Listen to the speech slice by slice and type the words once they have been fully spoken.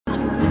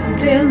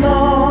dear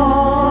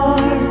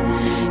Lord.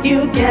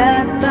 You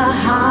get the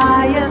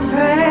highest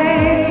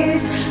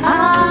praise.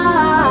 Hallelujah,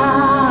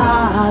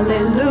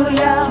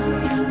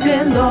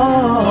 dear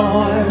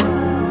Lord.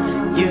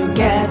 You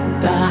get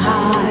the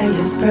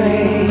highest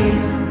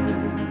praise.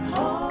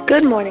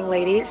 Good morning,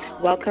 ladies.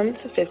 Welcome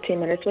to 15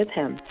 Minutes with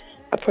Him.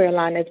 A prayer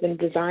line has been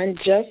designed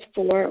just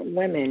for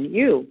women.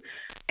 You,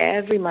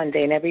 every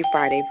Monday and every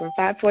Friday from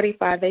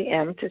 5:45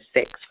 a.m. to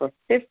 6 for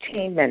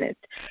 15 minutes.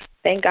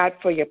 Thank God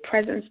for your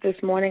presence this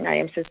morning. I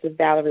am Sister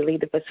Valerie Lee,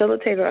 the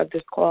facilitator of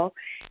this call,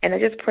 and I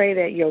just pray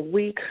that your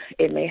week,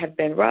 it may have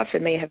been rough,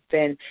 it may have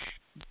been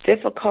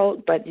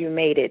difficult, but you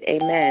made it.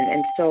 Amen.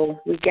 And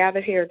so we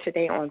gather here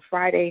today on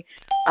Friday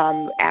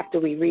after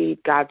we read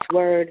God's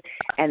Word,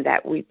 and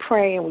that we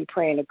pray, and we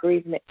pray in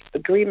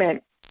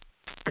agreement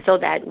so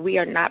that we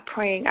are not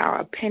praying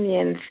our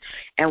opinions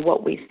and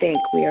what we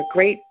think. We are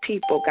great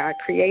people. God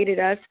created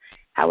us.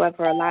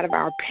 However, a lot of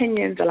our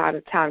opinions a lot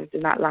of times do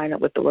not line up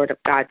with the Word of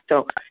God.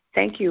 So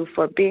thank you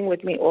for being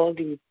with me all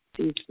these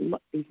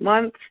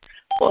months,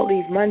 all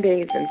these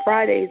Mondays and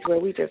Fridays where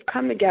we just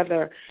come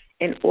together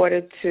in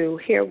order to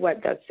hear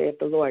what thus saith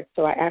the Lord.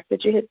 So I ask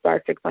that you hit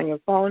star 6 on your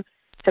phone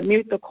to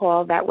mute the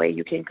call. That way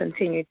you can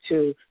continue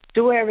to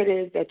do whatever it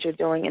is that you're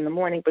doing in the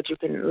morning, but you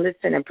can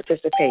listen and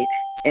participate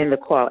in the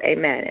call.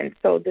 Amen. And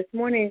so this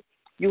morning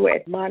you were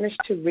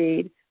admonished to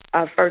read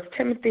 1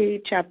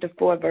 Timothy chapter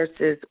 4,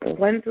 verses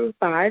 1 through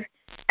 5,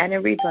 and it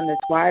reads on this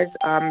wise.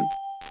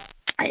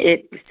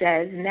 It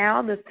says,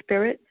 "Now the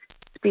Spirit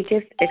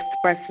speaketh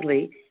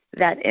expressly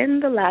that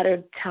in the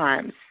latter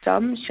times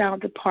some shall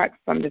depart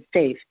from the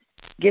faith,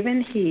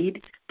 giving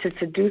heed to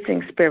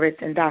seducing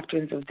spirits and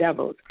doctrines of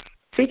devils,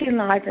 speaking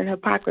lies and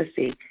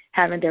hypocrisy,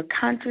 having their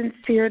conscience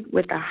seared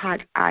with a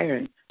hot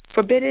iron,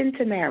 forbidden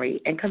to marry,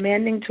 and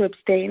commanding to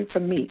abstain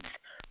from meats,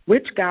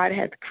 which God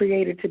hath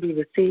created to be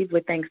received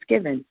with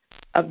thanksgiving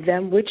of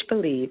them which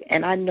believe,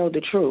 and I know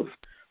the truth.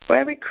 For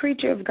every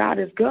creature of God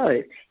is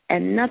good,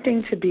 and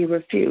nothing to be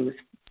refused,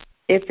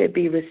 if it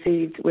be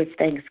received with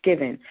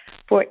thanksgiving,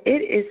 for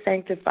it is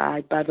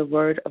sanctified by the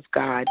word of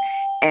God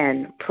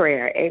and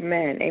prayer."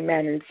 Amen,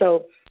 amen. And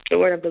so the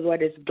word of the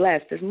Lord is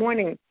blessed. This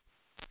morning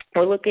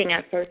we're looking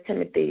at 1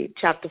 Timothy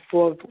chapter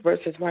 4,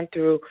 verses 1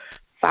 through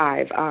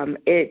 5.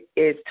 It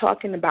is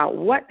talking about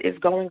what is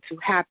going to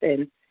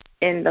happen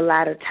in the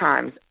latter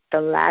times,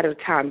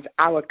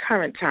 our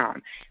current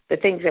time, the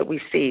things that we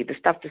see, the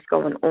stuff that's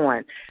going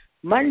on.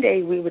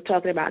 Monday, we were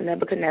talking about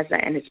Nebuchadnezzar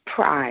and his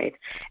pride,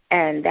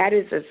 and that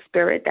is a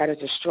spirit, that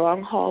is a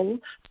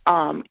stronghold.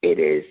 It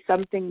is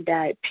something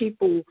that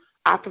people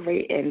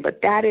operate in,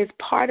 but that is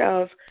part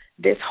of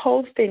this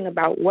whole thing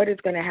about what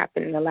is going to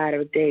happen in the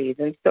latter days.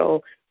 And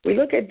so we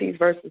look at these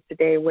verses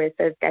today where it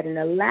says that in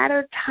the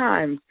latter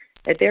times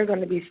that there are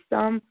going to be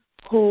some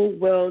who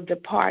will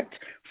depart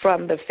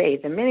from the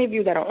faith. And many of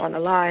you that are on the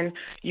line,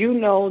 you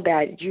know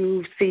that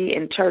you see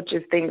in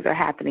churches things are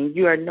happening.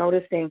 You are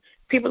noticing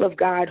people of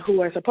God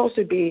who are supposed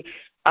to be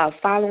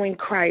following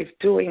Christ,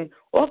 doing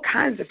all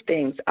kinds of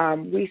things.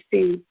 We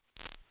see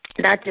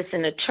not just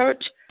in the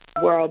church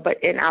world, but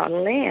in our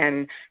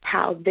land,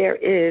 how there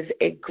is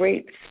a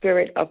great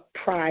spirit of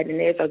pride, and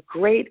there's a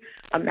great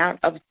amount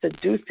of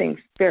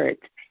seducing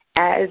spirits.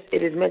 As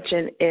it is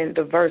mentioned in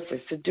the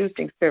verses,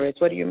 seducing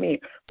spirits. What do you mean?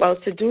 Well,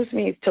 seduce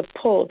means to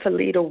pull, to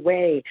lead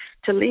away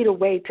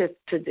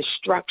to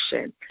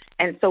destruction.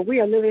 And so we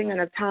are living in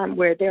a time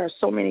where there are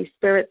so many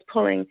spirits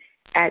pulling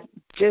at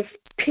just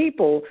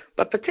people,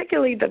 but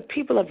particularly the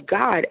people of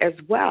God as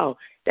well,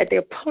 that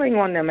they're pulling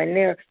on them and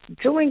they're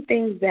doing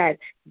things that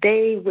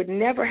they would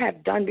never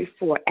have done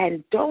before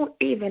and don't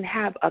even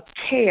have a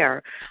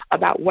care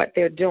about what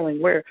they're doing.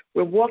 We're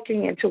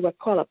walking into what's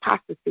called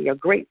apostasy, a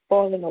great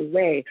falling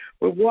away.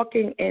 We're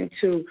walking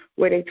into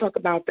where they talk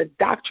about the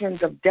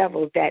doctrines of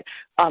devils, that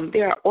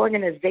there are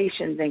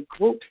organizations and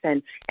groups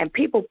and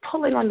people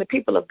pulling on the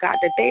people of God,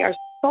 that they are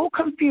so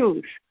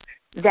confused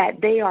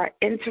that they are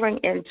entering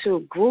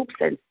into groups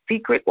and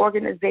secret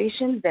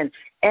organizations, and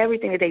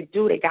everything that they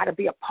do, they got to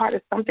be a part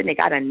of something. They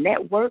got to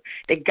network.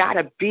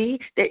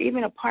 They're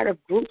even a part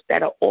of groups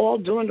that are all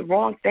doing the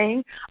wrong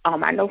thing.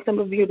 I know some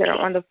of you that are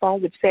on the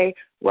phone would say,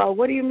 well,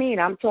 what do you mean?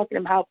 I'm talking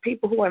about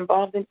people who are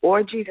involved in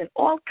orgies and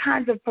all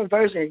kinds of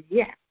perversions.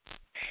 Yes,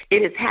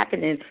 it is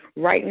happening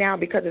right now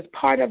because it's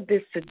part of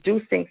this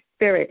seducing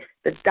spirit,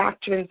 the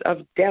doctrines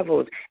of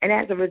devils. And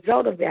as a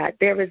result of that,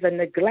 there is a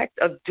neglect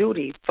of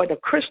duty for the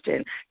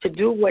Christian to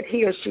do what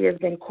he or she has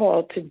been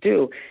called to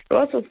do. It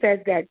also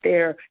says that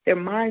their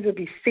minds will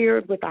be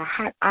seared with a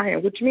hot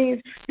iron, which means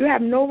you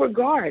have no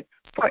regard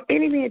for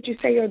anything that you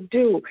say or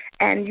do,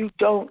 and you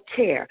don't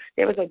care.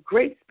 There is a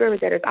great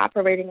spirit that is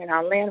operating in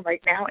our land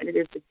right now, and it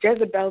is the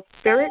Jezebel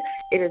spirit.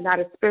 It is not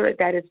a spirit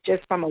that is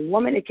just from a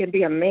woman. It can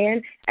be a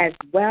man as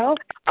well.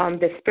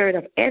 The spirit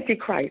of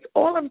Antichrist.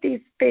 All of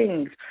these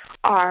things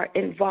are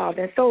involved.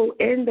 And so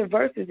in the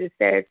verses it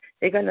says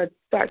they're going to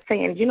start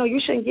saying, you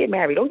shouldn't get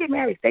married. Don't get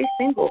married. Stay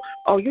single.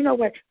 Oh, you know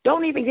what?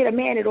 Don't even get a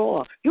man at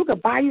all. You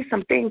could buy you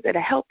some things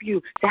that'll help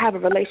you to have a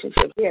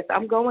relationship. Yes,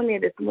 I'm going there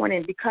this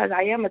morning because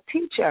I am a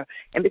teacher.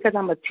 And because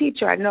I'm a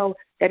teacher, I know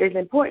that it's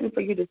important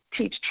for you to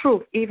teach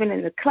truth, even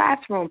in the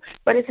classroom.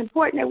 But it's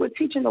important that we're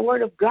teaching the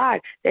Word of God,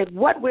 that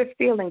what we're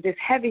feeling, this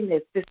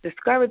heaviness, this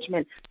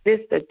discouragement,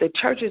 the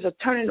churches are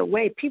turning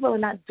away. People are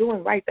not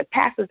doing right. The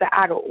pastors are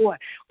out of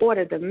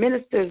order. The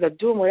ministers are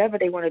doing whatever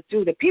they want to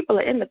do. The people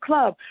are in the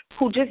club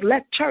who just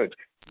left church.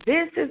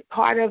 This is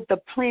part of the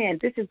plan.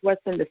 This is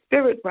what's in the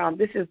spirit realm.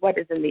 This is what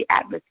is in the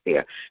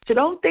atmosphere. So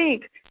don't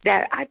think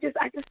that I just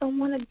don't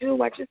want to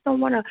do. I just don't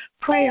want to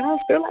pray. I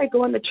don't feel like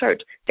going to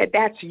church.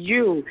 That's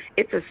you.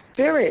 It's a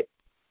spirit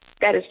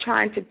that is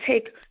trying to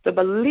take the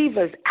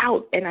believers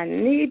out. And I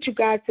need you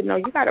guys to know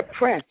you got to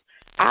press.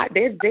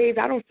 There's days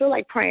I don't feel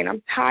like praying.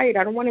 I'm tired.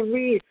 I don't want to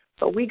read.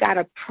 But we got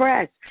to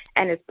press,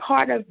 and it's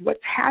part of what's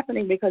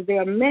happening because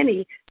there are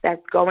many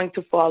that's going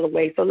to fall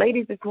away. So,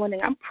 ladies, this morning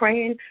I'm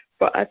praying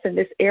for us in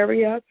this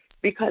area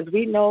because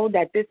we know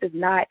that this is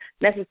not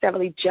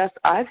necessarily just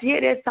us. Yeah,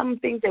 there's some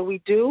things that we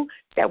do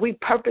that we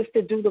purpose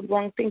to do the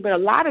wrong thing, but a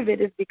lot of it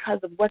is because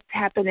of what's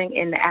happening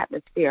in the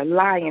atmosphere.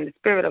 Lying, the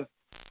spirit of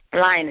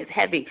lying is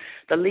heavy.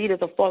 The leaders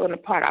are falling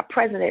apart. Our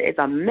president is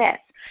a mess.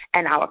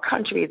 And our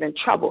country is in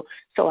trouble.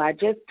 So I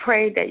just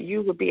pray that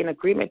you would be in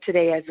agreement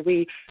today as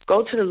we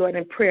go to the Lord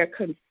in prayer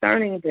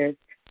concerning this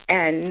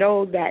and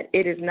know that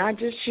it is not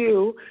just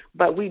you,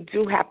 but we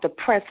do have to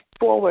press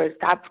forward.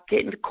 Stop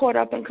getting caught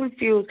up and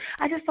confused.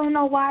 I just don't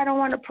know why I don't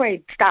want to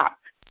pray. Stop.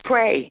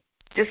 Pray.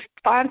 Just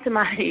find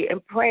somebody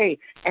and pray.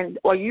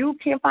 Or you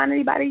can't find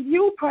anybody,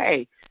 you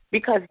pray.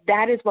 Because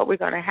that is what we're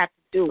going to have to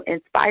do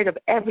in spite of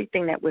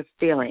everything that we're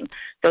feeling.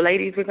 So,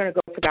 ladies, we're going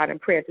to go to God in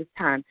prayer at this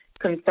time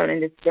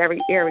concerning this very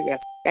area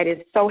that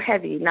is so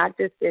heavy, not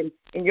just in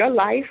your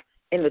life,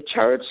 in the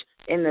church,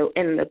 in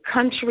the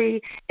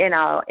country, in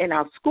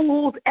our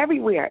schools,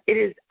 everywhere. It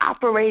is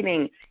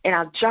operating in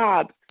our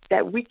jobs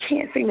that we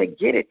can't seem to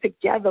get it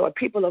together or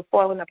people are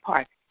falling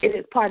apart. It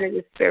is part of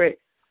the spirit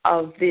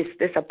of this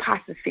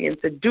apostasy and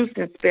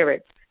seducing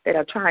spirits that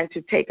are trying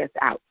to take us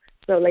out.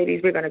 So, ladies,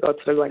 we're going to go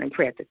to the Lord in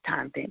prayer at this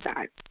time. Thank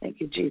God. Thank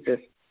you, Jesus.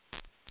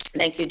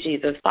 Thank you,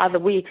 Jesus. Father,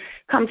 we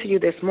come to you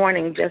this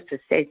morning just to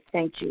say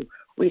thank you.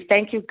 We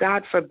thank you,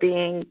 God, for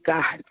being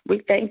God.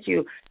 We thank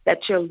you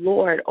that you're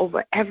Lord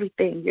over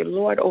everything. You're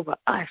Lord over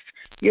us.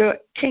 You're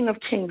King of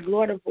kings,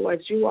 Lord of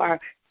lords. You are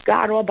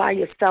God all by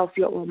yourself.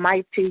 You're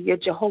almighty. You're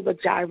Jehovah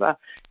Jireh.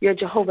 You're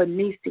Jehovah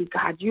Nisi,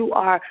 God. You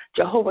are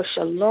Jehovah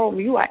Shalom.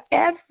 You are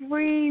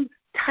every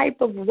type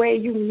of way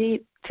you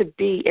need to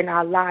be in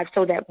our lives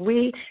so that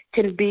we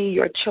can be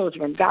your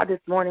children. God, this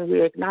morning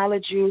we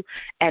acknowledge you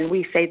and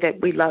we say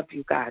that we love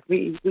you, God.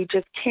 We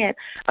just can't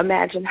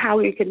imagine how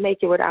we can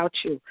make it without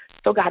you.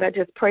 So, God, I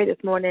just pray this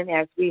morning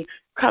as we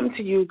come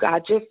to you,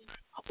 God, just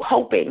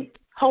hoping,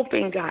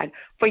 God,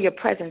 for your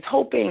presence,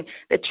 hoping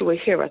that you will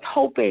hear us,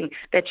 hoping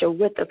that you're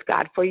with us,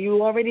 God, for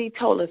you already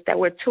told us that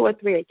where 2 or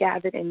 3 are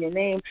gathered in your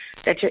name,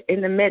 that you're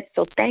in the midst.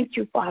 So thank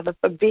you, Father,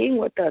 for being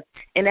with us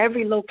in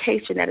every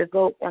location that is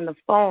on the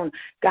phone,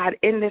 God,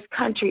 in this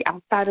country,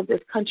 outside of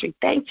this country.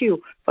 Thank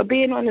you for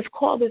being on this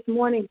call this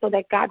morning so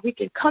that, God, we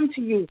can come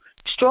to you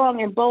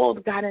strong and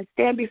bold, God, and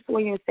stand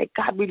before you and say,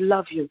 God, we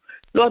love you.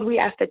 Lord, we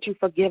ask that you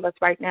forgive us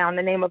right now in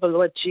the name of the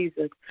Lord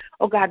Jesus.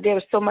 Oh, God, there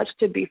is so much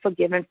to be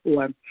forgiven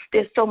for.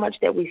 There's so much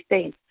that we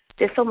think.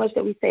 There's so much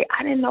that we say,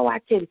 I didn't know I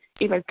could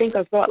even think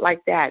or thought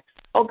like that.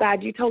 Oh,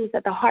 God, you told us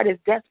that the heart is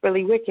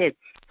desperately wicked.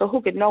 So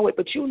who could know it?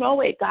 But you know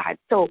it, God.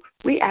 So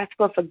we ask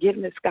for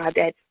forgiveness, God,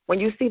 that when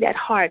you see that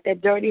heart,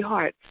 that dirty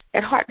heart,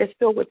 that heart that's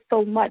filled with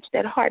so much,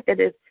 that heart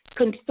that is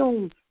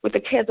consumed with the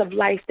cares of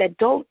life that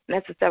don't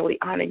necessarily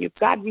honor you,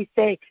 God, we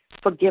say,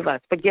 forgive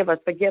us, forgive us,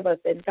 forgive us.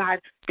 And, God,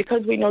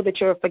 because we know that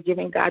you're a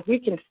forgiving God, we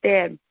can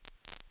stand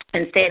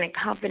in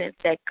confidence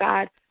that,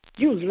 God,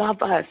 you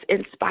love us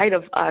in spite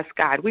of us,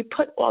 God. We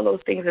put all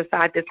those things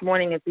aside this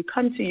morning as we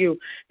come to you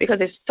because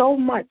there's so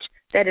much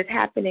that is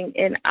happening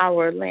in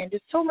our land.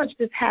 There's so much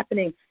that's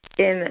happening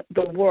in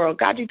the world.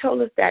 God, you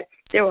told us that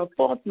there are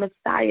false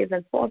messiahs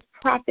and false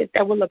prophets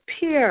that will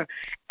appear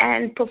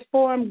and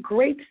perform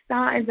great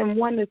signs and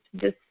wonders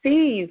to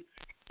deceive,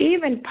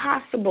 even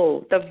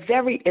possible, the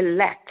very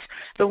elect,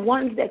 the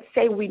ones that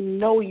say we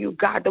know you,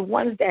 God, the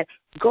ones that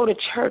go to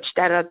church,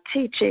 that are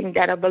teaching,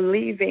 that are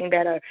believing,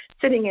 that are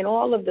sitting in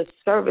all of the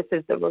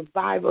services, the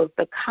revivals,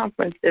 the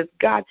conferences.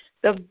 God,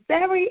 the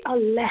very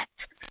elect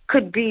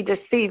could be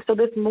deceived. So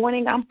this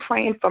morning I'm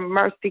praying for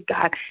mercy,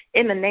 God,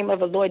 in the name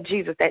of the Lord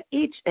Jesus, that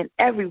each and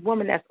every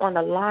woman that's on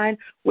the line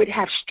would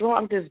have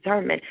strong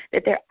discernment,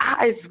 that their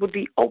eyes would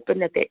be open,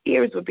 that their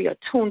ears would be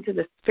attuned to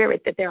the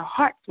Spirit, that their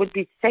hearts would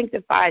be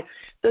sanctified,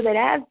 so that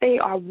as they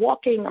are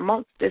walking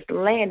amongst this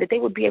land, that they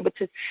would be able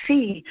to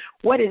see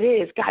what it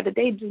is, God, that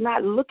they do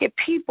not look at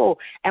people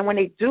and when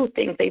they do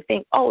things, they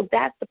think, oh,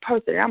 that's the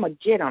person, and I'm going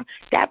to get them.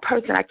 That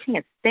person, I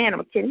can't stand.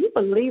 Can you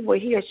believe what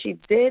he or she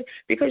did?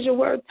 Because your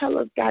word tells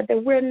us, God,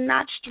 that we're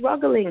not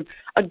struggling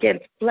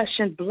against flesh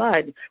and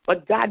blood,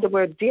 but, God, that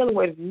we're dealing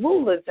with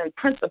rulers and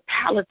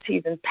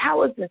principalities and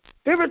powers and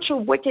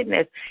spiritual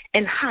wickedness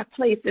in high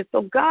places.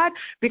 So, God,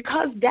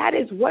 because that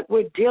is what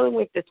we're dealing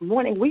with this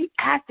morning, we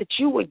ask that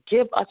you would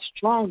give us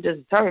strong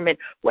discernment.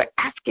 We're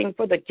asking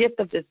for the gift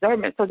of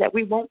discernment so that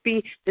we won't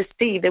be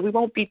deceived, that we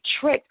won't be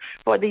tricked.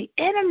 For the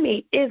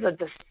enemy is a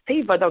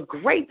deceiver, the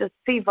great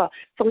deceiver.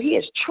 So he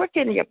is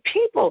tricking your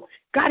people.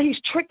 God,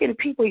 he's tricking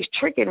people. He's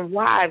tricking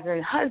wives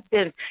and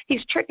husbands.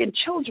 He's tricking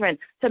children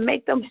to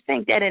make them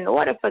think that in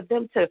order for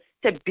them to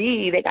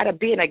they got to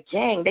be in a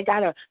gang. They got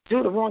to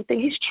do the wrong thing.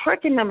 He's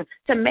tricking them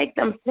to make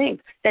them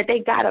think that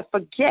they got to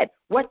forget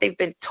what they've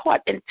been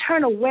taught and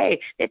turn away.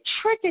 They're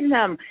tricking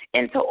them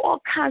into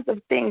all kinds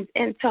of things,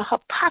 into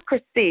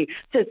hypocrisy,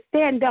 to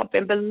stand up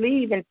and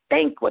believe and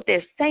think what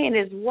they're saying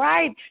is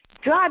right.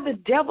 God, the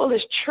devil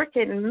is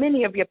tricking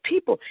many of your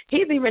people.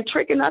 He's even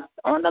tricking us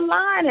on the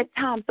line at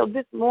times. So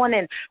this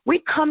morning, we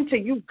come to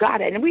you, God,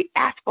 and we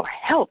ask for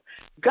help.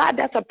 God,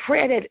 that's a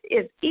prayer that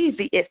is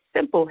easy. It's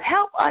simple.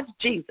 Help us,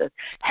 Jesus.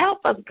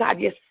 Help us, God.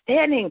 You're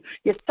standing.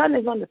 Your son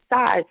is on the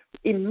side,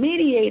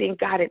 mediating,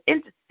 God, and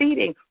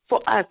interceding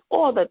for us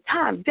all the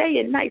time, day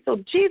and night. So,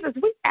 Jesus,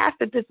 we ask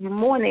that this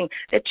morning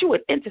that you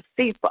would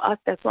intercede for us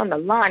that's on the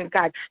line,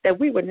 God, that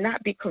we would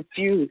not be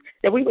confused,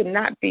 that we would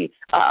not be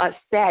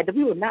sad, that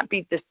we would not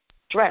be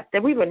distressed,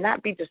 that we would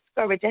not be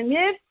discouraged. And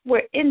if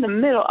we're in the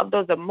middle of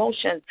those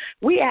emotions,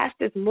 we ask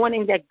this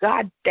morning that,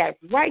 God, that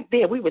right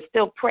there we would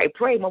still pray.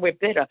 Pray when we're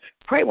bitter.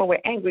 Pray when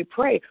we're angry.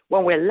 Pray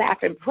when we're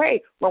laughing.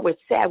 Pray when we're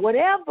sad.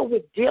 Whatever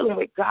we're dealing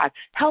with, God,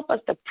 help us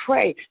to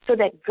pray so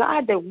that,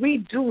 God, that we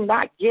do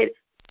not get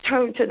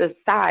turn to the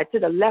side, to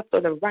the left or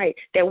the right,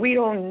 that we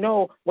don't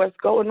know what's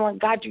going on.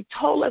 God, you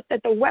told us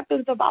that the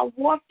weapons of our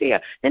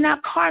warfare, they're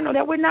not carnal,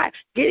 that we're not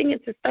getting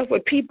into stuff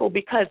with people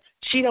because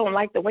she don't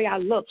like the way I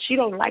look. She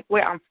don't like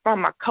where I'm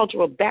from, my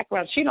cultural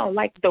background. She don't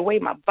like the way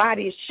my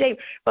body is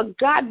shaped. But,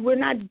 God, we're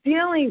not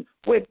dealing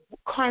with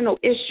carnal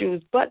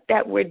issues, but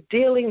that we're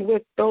dealing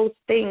with those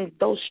things,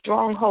 those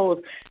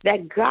strongholds,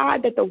 that,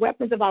 God, that the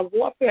weapons of our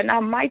warfare are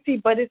not mighty,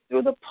 but it's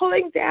through the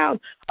pulling down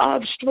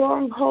of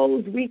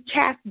strongholds. We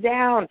cast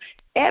down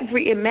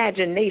every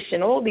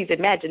imagination, all these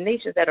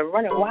imaginations that are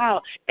running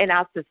wild in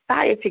our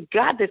society.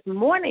 God, this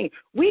morning,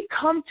 we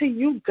come to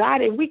you,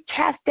 God, and we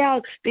cast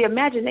down the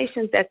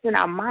imaginations that's in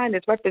our mind,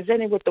 that's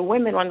represented with the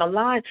women on the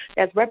line,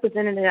 that's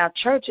represented in our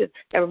churches,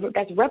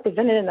 that's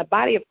represented in the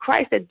body of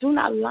Christ, that do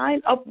not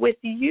line up with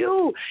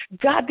you.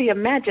 God, the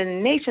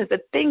imaginations,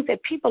 the things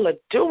that people are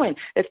doing,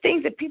 the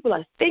things that people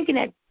are thinking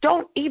that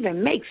don't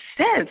even make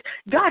sense.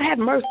 God, have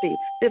mercy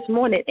this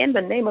morning in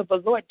the name of the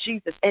Lord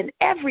Jesus. And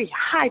every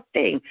high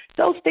thing,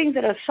 those things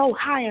that are so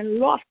high and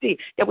lofty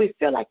that we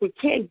feel like we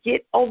can't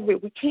get over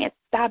it, we can't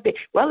stop it.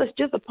 Well, it's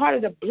just a part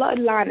of the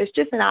bloodline. It's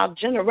just in our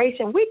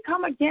generation. We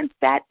come against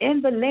that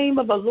in the name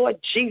of the Lord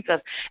Jesus.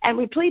 And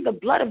we plead the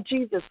blood of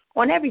Jesus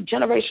on every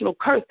generational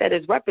curse that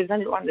is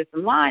represented on this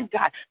line,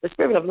 God. The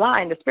spirit of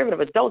lying, the spirit of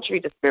adultery,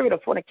 the spirit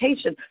of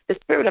fornication, the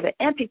spirit of the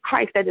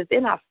Antichrist that is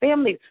in our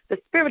families, the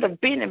spirit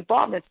of being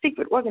involved in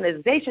secret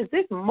organizations.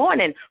 This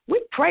morning,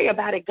 we pray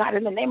about it, God,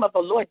 in the name of the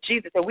Lord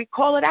Jesus, and we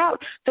call it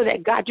out so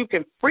that, God, you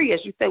can free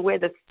us. You say where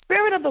the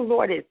Spirit of the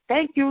Lord is,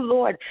 thank you,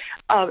 Lord,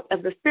 as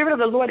the Spirit of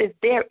the Lord is,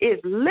 there is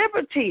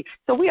liberty.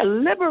 So we are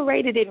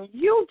liberated in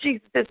you,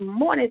 Jesus, this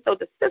morning. So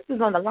the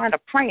sisters on the line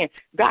are praying,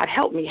 God,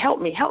 help me, help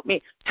me, help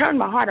me. Turn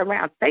my heart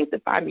around,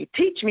 sanctify me,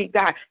 teach me,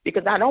 God,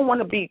 because I don't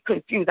want to be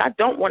confused. I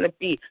don't want to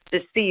be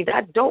deceived.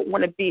 I don't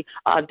want to be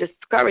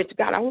discouraged,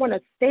 God. I want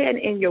to stand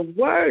in your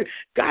word.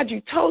 God,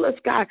 you told us,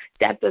 God,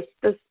 that the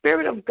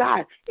Spirit of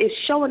God is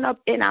showing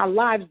up in our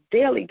lives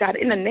daily, God,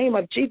 in the name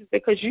of Jesus,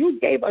 because you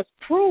gave us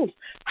proof,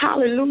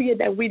 hallelujah,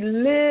 that we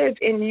live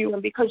in you.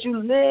 And because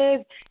you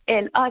live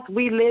in us,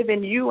 we live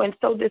in you. And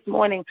so this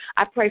morning,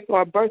 I pray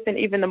for a birthing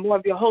even the more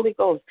of your Holy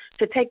Ghost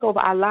to take over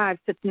our lives,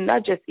 to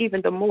nudge us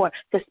even the more,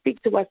 to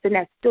speak to us in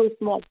that still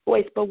small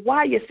voice. But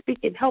while you're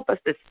speaking, help us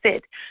to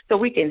sit so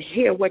we can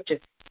hear what you're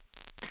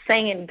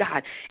saying,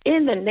 God,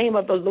 in the name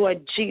of the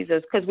Lord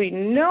Jesus, because we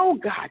know,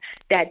 God,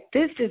 that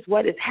this is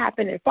what is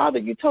happening. Father,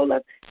 you told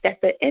us that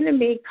the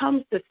enemy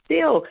comes to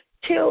steal,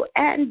 kill,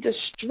 and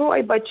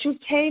destroy, but you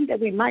came that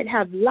we might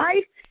have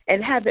life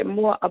and have it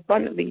more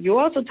abundantly. You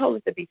also told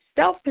us to be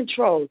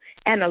self-controlled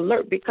and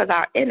alert because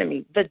our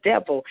enemy, the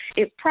devil,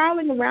 is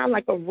prowling around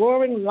like a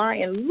roaring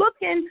lion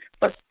looking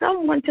for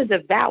someone to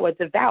devour,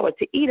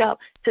 to eat up,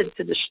 to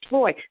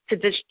destroy, to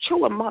just chew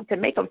them up, to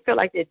make them feel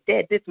like they're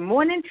dead. This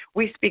morning,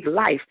 we speak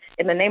life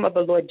in the name of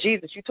the Lord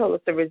Jesus. You told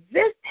us to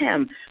resist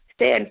him,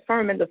 stand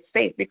firm in the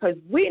faith, because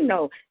we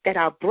know that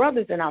our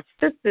brothers and our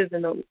sisters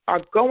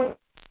are going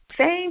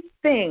same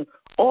thing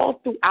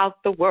all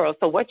throughout the world.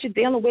 So what you're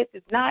dealing with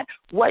is not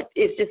what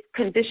is just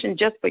conditioned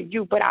just for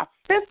you, but our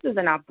sisters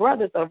and our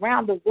brothers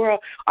around the world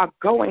are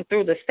going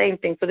through the same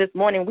thing. So this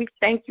morning, we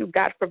thank you,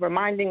 God, for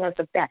reminding us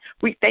of that.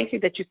 We thank you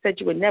that you said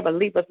you would never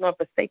leave us nor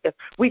forsake us.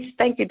 We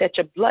thank you that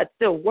your blood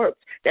still works,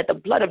 that the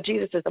blood of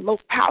Jesus is the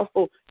most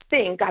powerful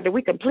thing, God, that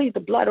we can plead the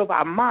blood over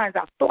our minds,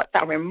 our thoughts,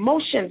 our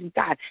emotions,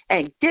 God,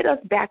 and get us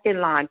back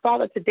in line.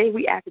 Father, today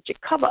we ask that you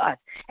cover us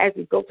as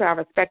we go to our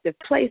respective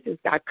places,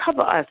 God.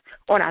 Cover us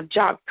on our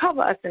jobs,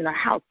 cover us in the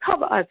house,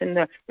 cover us in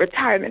the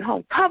retirement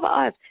home, cover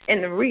us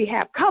in the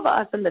rehab, cover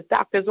us in the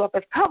doctor's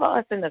office, cover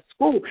us in the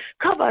school,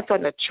 cover us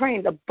on the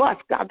train, the bus,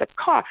 God, the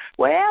car,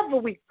 wherever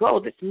we go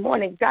this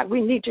morning, God,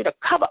 we need you to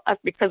cover us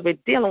because we're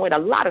dealing with a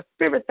lot of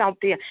spirits out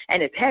there,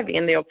 and it's heavy,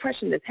 and the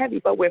oppression is heavy,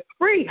 but we're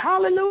free.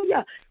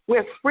 Hallelujah.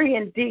 We're free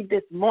indeed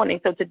this morning.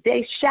 So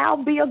today shall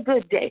be a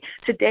good day.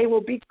 Today will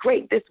be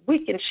great. This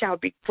weekend shall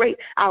be great.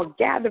 Our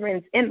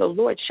gatherings in the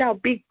Lord shall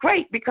be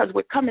great because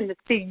we're coming to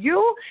see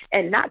you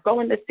and not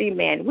going to see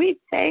man. We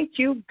thank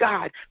you,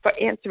 God, for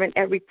answering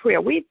every prayer.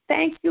 We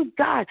thank you,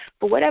 God,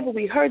 for whatever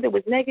we heard that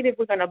was negative.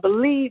 We're going to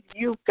believe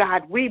you,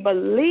 God. We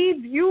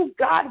believe you,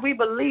 God. We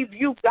believe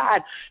you,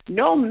 God,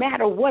 no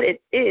matter what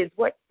it is,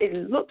 what it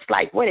looks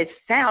like, what it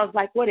sounds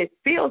like, what it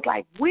feels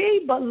like.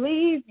 We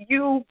believe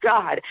you,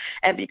 God.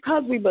 And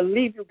because we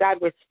believe you, God,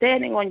 we're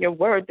standing on your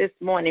word this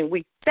morning.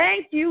 We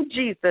thank you,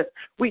 Jesus.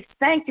 We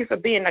thank you for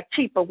being a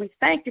keeper. We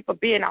thank you for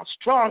being our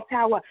strong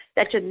tower,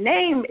 that your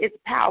name is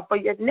powerful.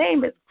 Your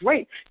name is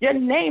great. Your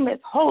name is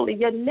holy.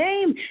 Your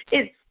name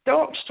is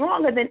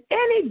stronger than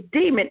any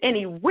demon,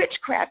 any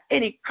witchcraft,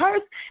 any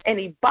curse,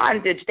 any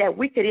bondage that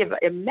we could even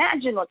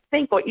imagine or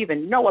think or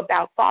even know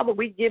about. Father,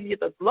 we give you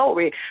the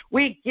glory.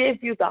 We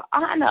give you the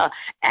honor,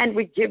 and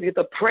we give you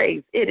the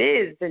praise. It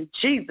is in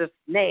Jesus'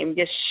 name,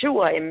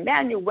 Yeshua,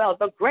 Emmanuel,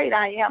 the great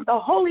I am, the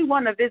Holy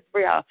One of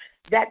Israel,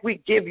 that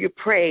we give you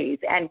praise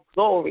and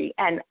glory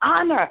and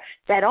honor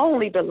that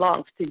only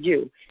belongs to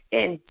you.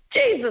 In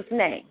Jesus'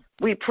 name,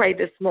 we pray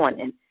this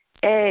morning.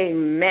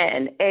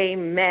 Amen,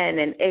 amen,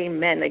 and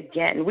amen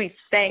again. We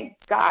thank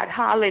God,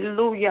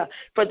 hallelujah,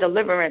 for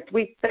deliverance.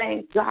 We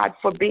thank God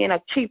for being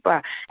a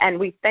keeper, and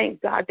we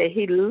thank God that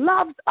he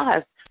loves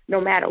us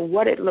no matter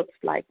what it looks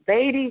like.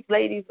 Ladies,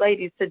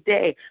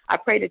 today, I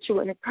pray that you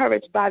are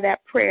encouraged by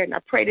that prayer, and I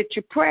pray that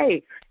you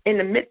pray in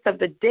the midst of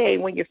the day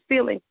when you're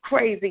feeling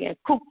crazy and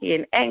kooky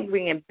and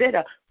angry and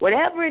bitter.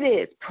 Whatever it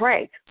is,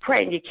 pray.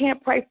 And you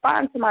can't pray,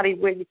 find somebody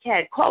where you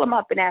can. Call them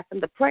up and ask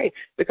them to pray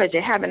because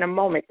you're having a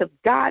moment, because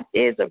God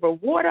is a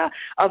rewarder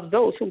of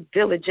those who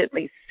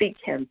diligently seek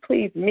him.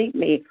 Please meet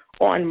me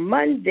on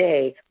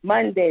Monday,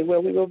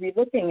 where we will be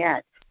looking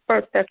at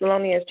 1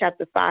 Thessalonians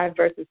chapter 5,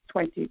 verse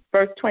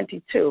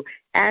 22,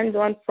 and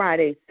on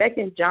Friday,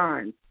 2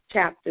 John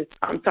verses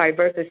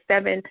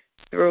 7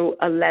 through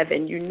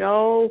 11. You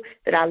know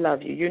that I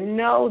love you. You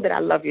know that I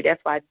love you. That's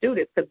why I do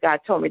this, because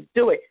God told me to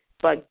do it.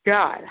 But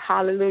God,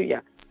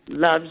 hallelujah,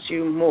 loves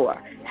you more.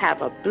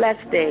 Have a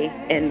blessed day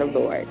in the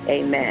Lord.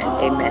 Amen.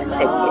 Amen.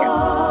 Take care.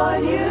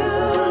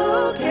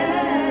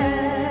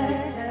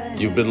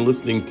 You've been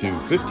listening to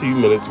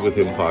 15 Minutes with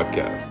Him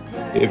podcast.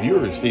 If you're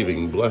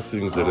receiving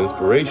blessings and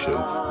inspiration,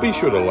 be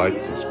sure to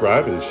like,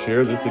 subscribe, and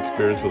share this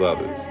experience with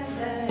others.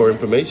 For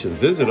information,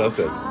 visit us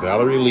at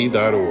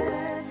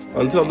valerielee.org.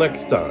 Until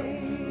next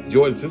time,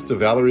 join Sister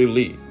Valerie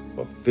Lee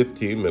for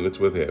 15 Minutes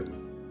with Him.